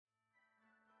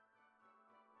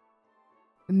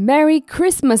Merry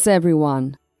Christmas,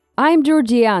 everyone! I'm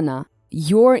Georgiana,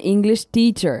 your English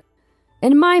teacher,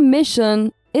 and my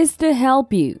mission is to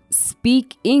help you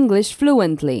speak English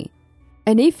fluently.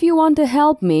 And if you want to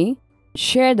help me,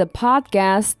 share the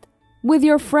podcast with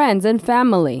your friends and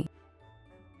family.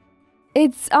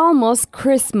 It's almost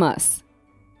Christmas,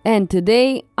 and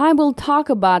today I will talk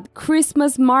about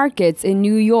Christmas markets in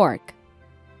New York.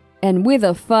 And with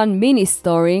a fun mini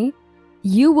story,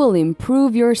 you will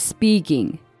improve your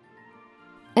speaking.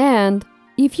 And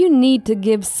if you need to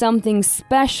give something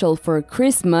special for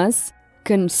Christmas,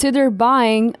 consider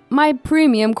buying my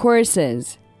premium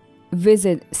courses.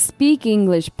 Visit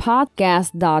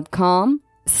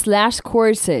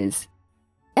speakenglishpodcast.com/courses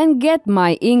and get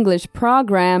my English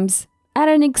programs at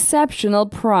an exceptional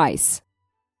price.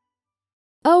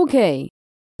 Okay,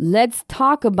 let's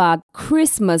talk about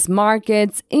Christmas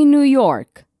markets in New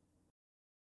York.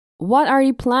 What are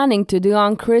you planning to do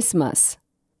on Christmas?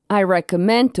 I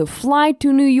recommend to fly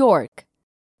to New York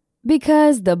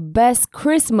because the best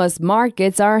Christmas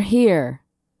markets are here.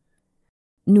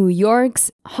 New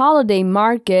York's holiday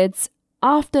markets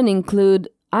often include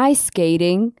ice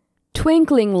skating,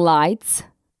 twinkling lights,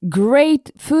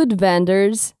 great food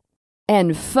vendors,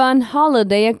 and fun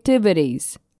holiday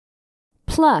activities.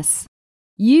 Plus,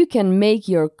 you can make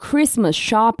your Christmas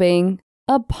shopping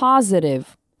a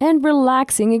positive and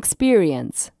relaxing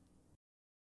experience.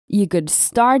 You could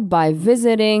start by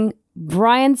visiting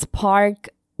Bryant's Park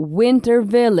Winter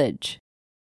Village.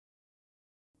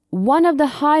 One of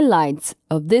the highlights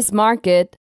of this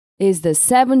market is the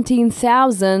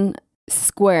 17,000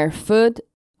 square foot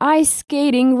ice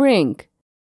skating rink,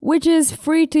 which is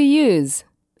free to use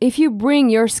if you bring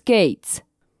your skates.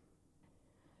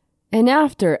 And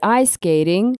after ice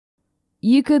skating,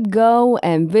 you could go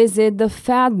and visit the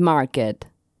FAD Market.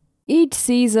 Each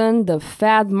season, the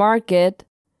FAD Market,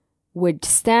 which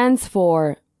stands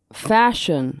for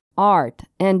Fashion, Art,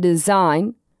 and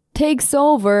Design, takes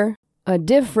over a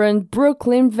different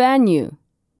Brooklyn venue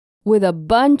with a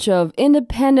bunch of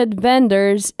independent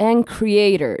vendors and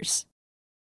creators.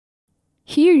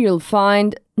 Here you'll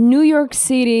find New York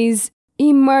City's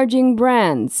emerging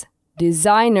brands,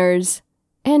 designers,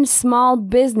 and small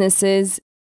businesses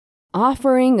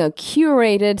offering a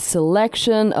curated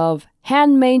selection of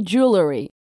handmade jewelry,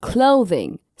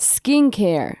 clothing,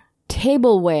 skincare,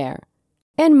 tableware,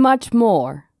 and much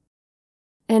more.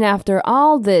 And after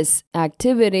all this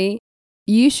activity,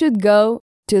 you should go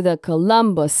to the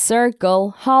Columbus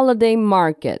Circle Holiday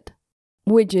Market,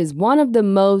 which is one of the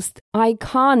most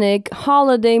iconic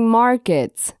holiday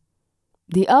markets.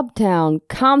 The uptown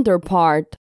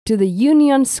counterpart to the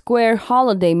Union Square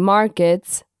holiday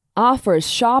markets offers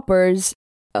shoppers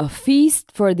a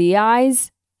feast for the eyes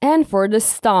and for the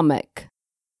stomach.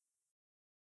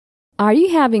 Are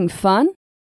you having fun?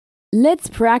 Let's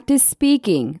practice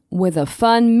speaking with a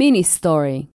fun mini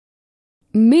story.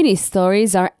 Mini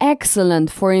stories are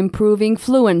excellent for improving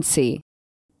fluency.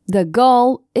 The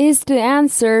goal is to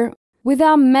answer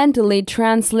without mentally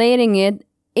translating it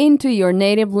into your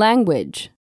native language.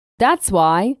 That's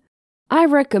why I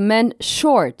recommend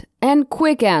short and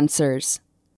quick answers.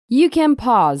 You can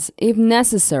pause if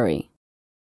necessary.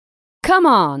 Come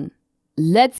on,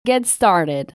 let's get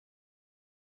started.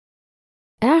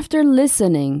 After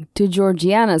listening to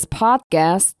Georgiana's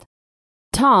podcast,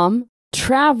 Tom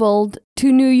traveled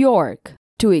to New York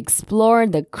to explore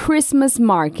the Christmas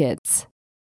markets.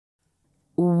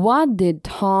 What did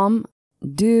Tom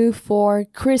do for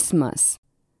Christmas?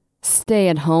 Stay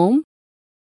at home?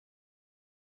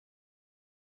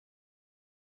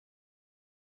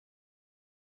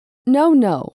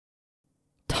 No.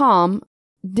 Tom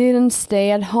didn't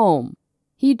stay at home.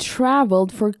 He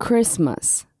traveled for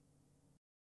Christmas.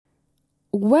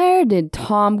 Where did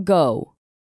Tom go?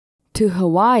 To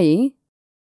Hawaii?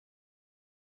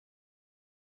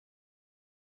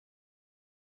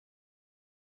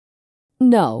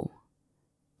 No.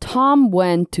 Tom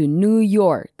went to New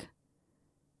York.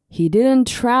 He didn't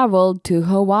travel to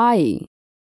Hawaii.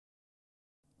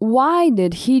 Why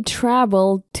did he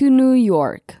travel to New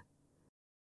York?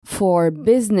 For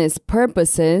business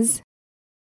purposes?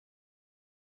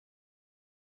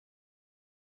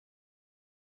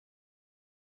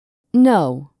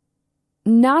 No,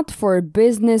 not for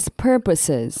business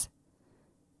purposes.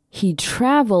 He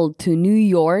traveled to New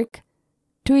York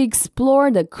to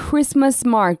explore the Christmas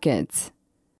markets.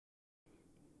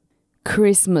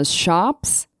 Christmas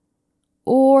shops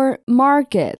or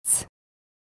markets?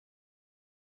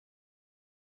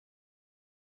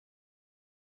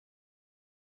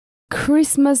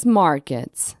 Christmas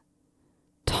markets.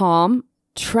 Tom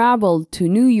traveled to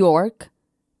New York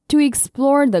to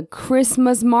explore the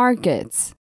Christmas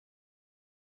markets.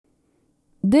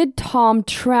 Did Tom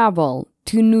travel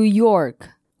to New York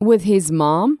with his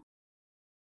mom?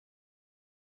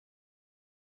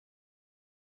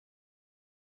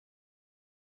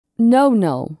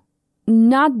 No,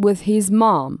 not with his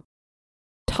mom.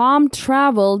 Tom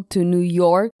traveled to New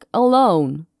York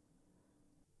alone.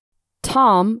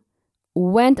 Tom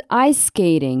went ice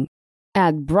skating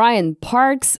at Bryant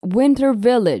Park's Winter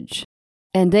Village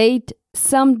and ate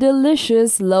some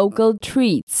delicious local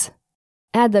treats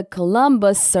at the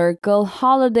Columbus Circle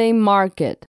Holiday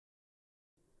Market.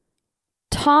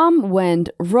 Tom went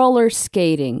roller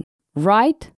skating,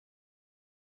 right?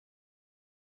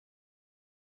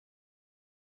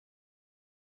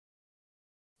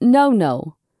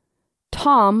 No.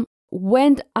 Tom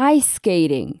went ice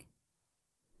skating.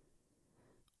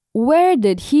 Where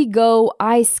did he go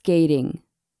ice skating?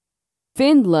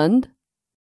 Finland?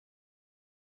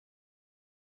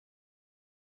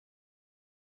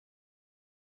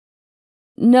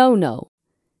 No.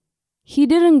 He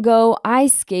didn't go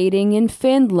ice skating in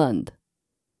Finland.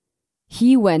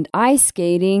 He went ice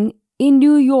skating in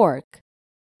New York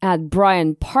at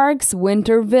Bryant Park's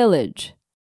Winter Village.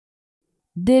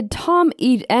 Did Tom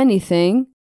eat anything?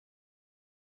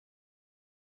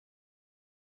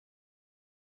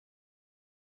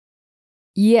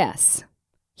 Yes,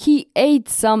 he ate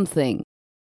something.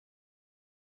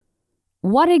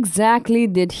 What exactly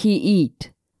did he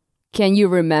eat? Can you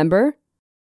remember?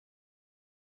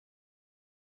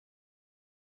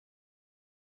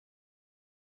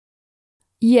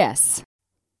 Yes,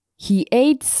 he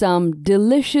ate some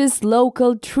delicious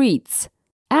local treats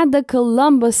at the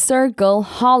Columbus Circle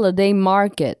Holiday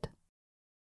Market.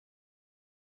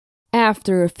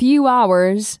 After a few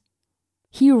hours,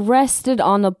 he rested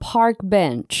on a park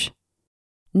bench.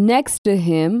 Next to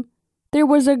him, there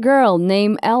was a girl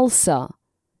named Elsa,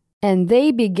 and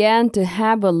they began to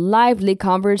have a lively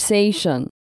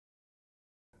conversation.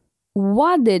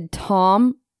 What did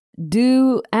Tom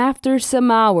do after some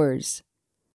hours?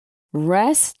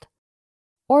 Rest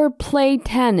or play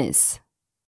tennis?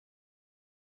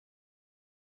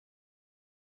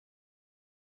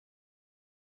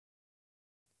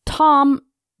 Tom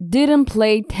didn't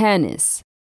play tennis.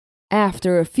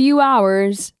 After a few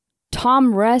hours,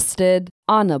 Tom rested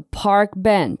on a park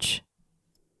bench.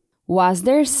 Was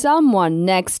there someone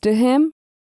next to him?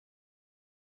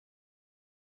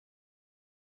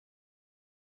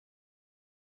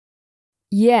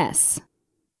 Yes.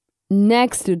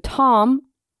 Next to Tom,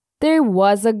 there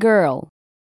was a girl.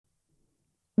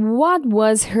 What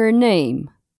was her name?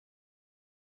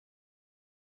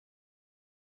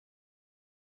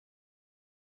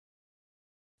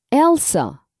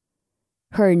 Elsa.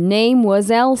 Her name was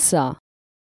Elsa.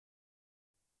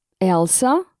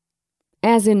 Elsa?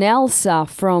 As in Elsa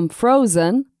from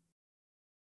Frozen?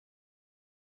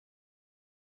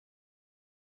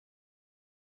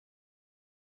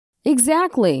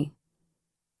 Exactly.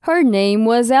 Her name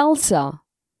was Elsa.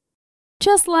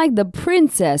 Just like the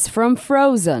princess from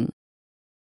Frozen.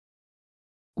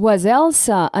 Was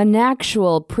Elsa an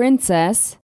actual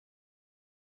princess?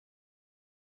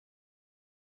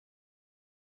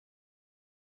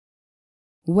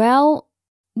 Well,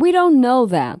 we don't know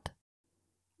that.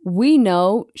 We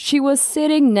know she was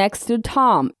sitting next to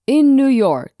Tom in New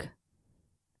York.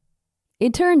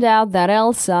 It turned out that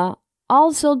Elsa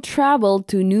also traveled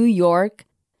to New York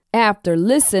after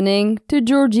listening to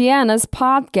Georgiana's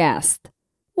podcast.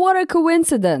 What a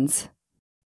coincidence!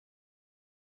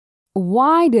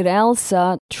 Why did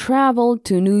Elsa travel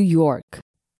to New York?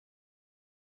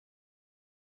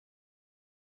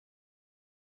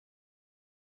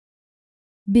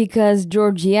 Because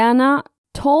Georgiana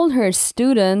told her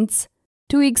students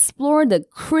to explore the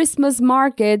Christmas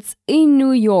markets in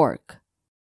New York.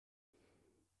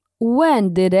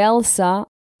 When did Elsa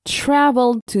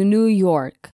travel to New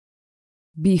York?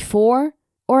 Before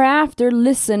or after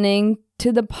listening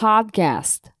to the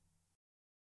podcast?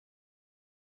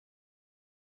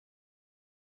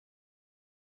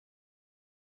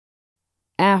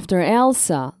 After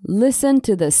Elsa listened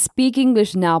to the Speak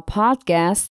English Now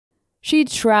podcast, she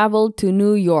traveled to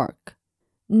New York,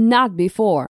 not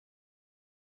before.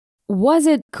 Was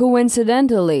it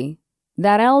coincidentally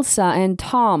that Elsa and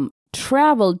Tom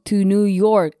traveled to New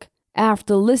York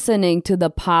after listening to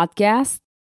the podcast?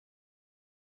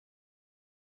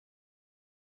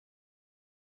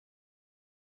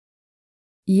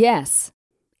 Yes,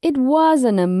 it was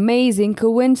an amazing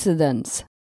coincidence.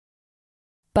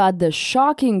 But the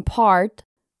shocking part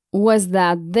was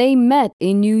that they met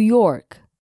in New York.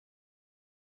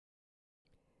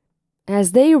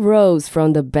 As they rose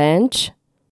from the bench,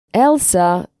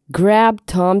 Elsa grabbed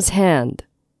Tom's hand.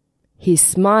 He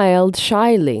smiled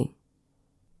shyly.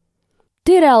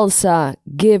 Did Elsa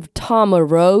give Tom a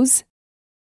rose?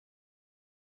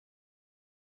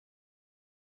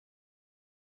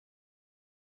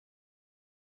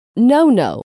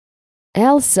 No.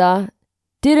 Elsa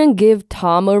didn't give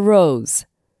Tom a rose.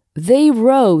 They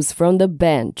rose from the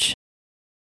bench.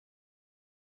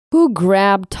 Who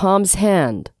grabbed Tom's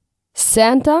hand?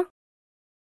 Santa?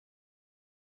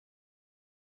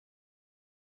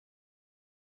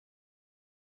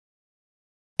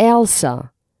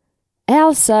 Elsa.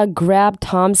 Elsa grabbed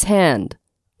Tom's hand,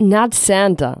 not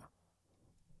Santa.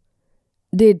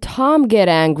 Did Tom get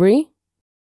angry?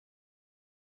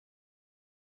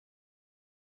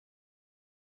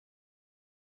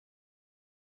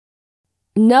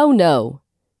 No.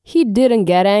 He didn't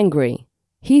get angry.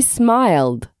 He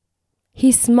smiled.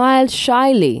 He smiled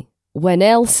shyly when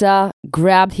Elsa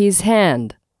grabbed his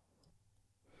hand.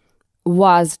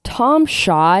 Was Tom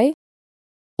shy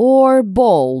or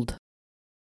bold?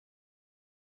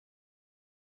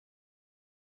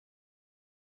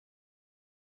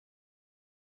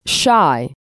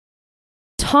 Shy.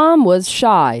 Tom was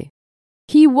shy.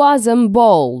 He wasn't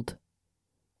bold.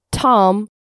 Tom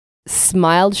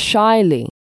smiled shyly.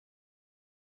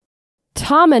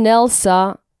 Tom and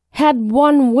Elsa had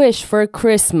one wish for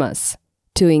Christmas: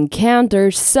 to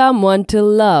encounter someone to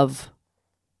love.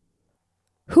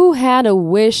 Who had a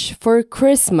wish for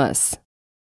Christmas?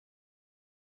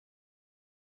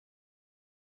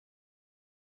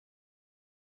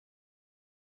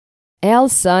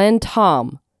 Elsa and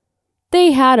Tom.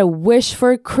 They had a wish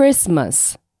for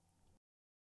Christmas.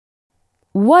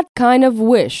 What kind of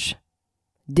wish?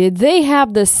 Did they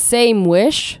have the same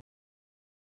wish?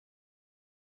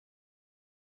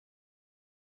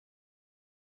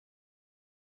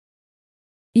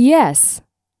 Yes,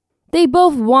 they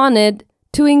both wanted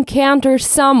to encounter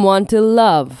someone to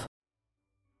love.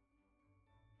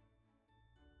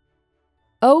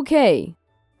 Okay,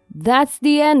 that's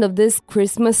the end of this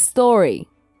Christmas story.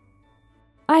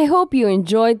 I hope you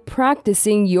enjoyed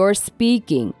practicing your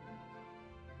speaking.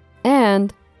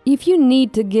 And if you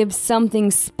need to give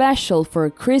something special for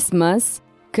Christmas,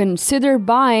 consider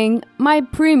buying my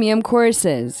premium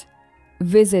courses.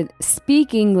 Visit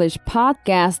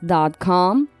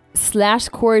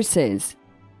speakenglishpodcast.com/courses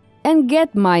and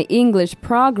get my English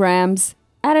programs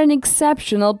at an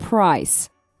exceptional price.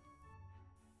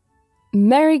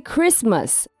 Merry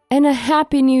Christmas and a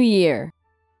Happy New Year!